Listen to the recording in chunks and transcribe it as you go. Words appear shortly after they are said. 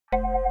Hi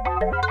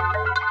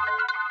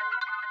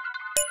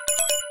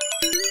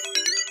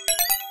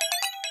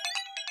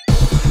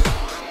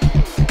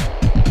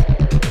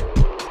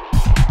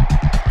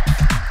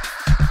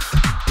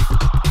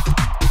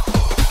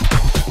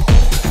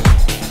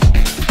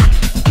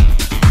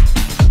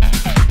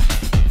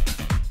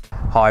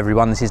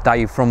everyone, this is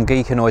Dave from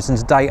Geekanoids, and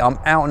today I'm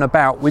out and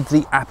about with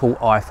the Apple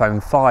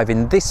iPhone 5.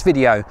 In this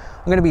video,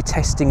 I'm going to be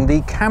testing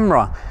the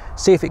camera,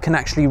 see if it can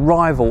actually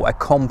rival a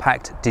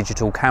compact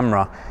digital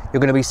camera. You're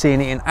going to be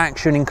seeing it in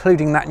action,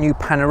 including that new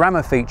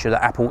Panorama feature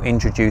that Apple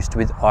introduced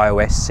with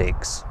iOS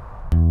 6.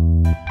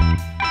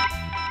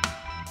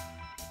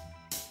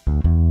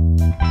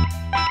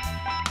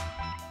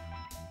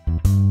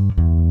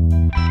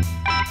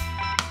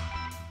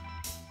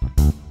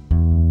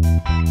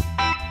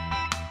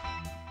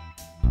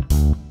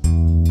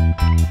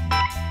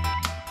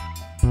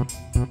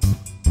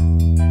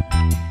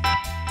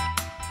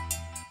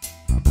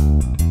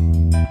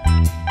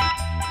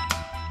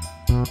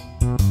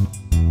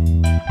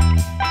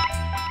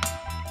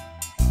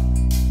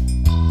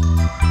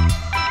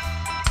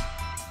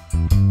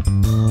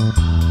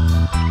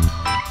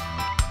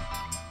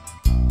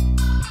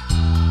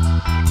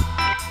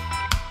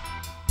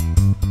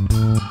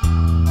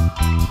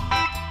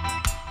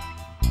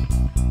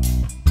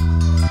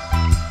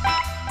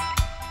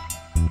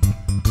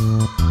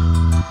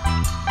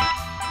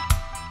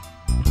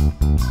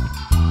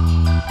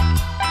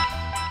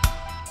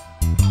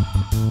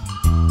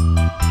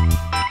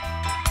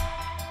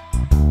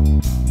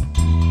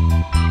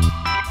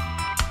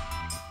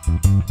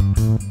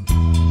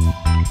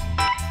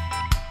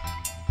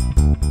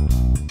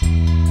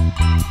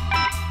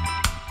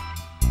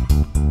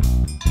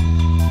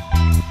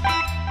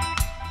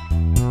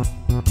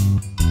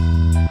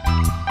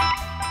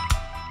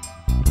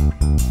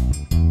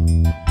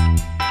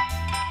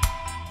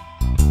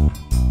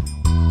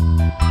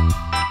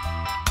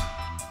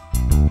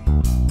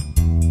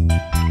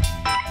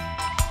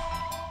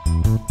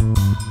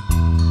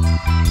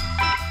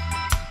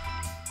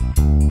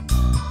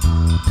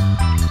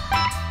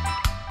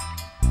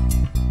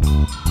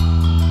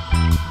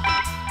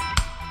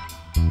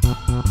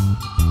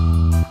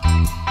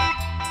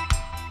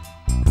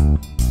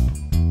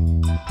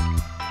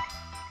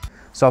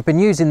 So I've been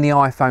using the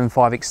iPhone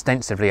 5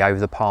 extensively over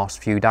the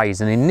past few days,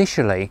 and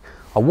initially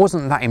I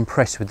wasn't that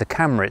impressed with the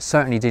camera. It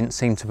certainly didn't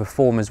seem to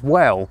perform as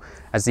well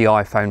as the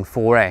iPhone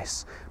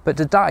 4S. But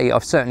today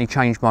I've certainly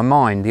changed my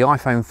mind. The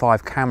iPhone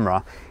 5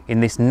 camera in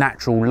this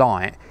natural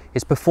light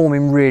is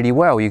performing really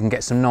well. You can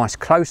get some nice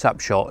close-up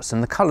shots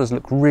and the colours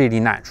look really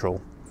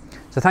natural.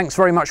 So thanks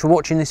very much for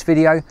watching this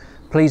video.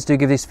 Please do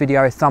give this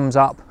video a thumbs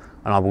up,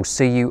 and I will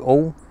see you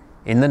all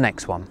in the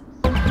next one.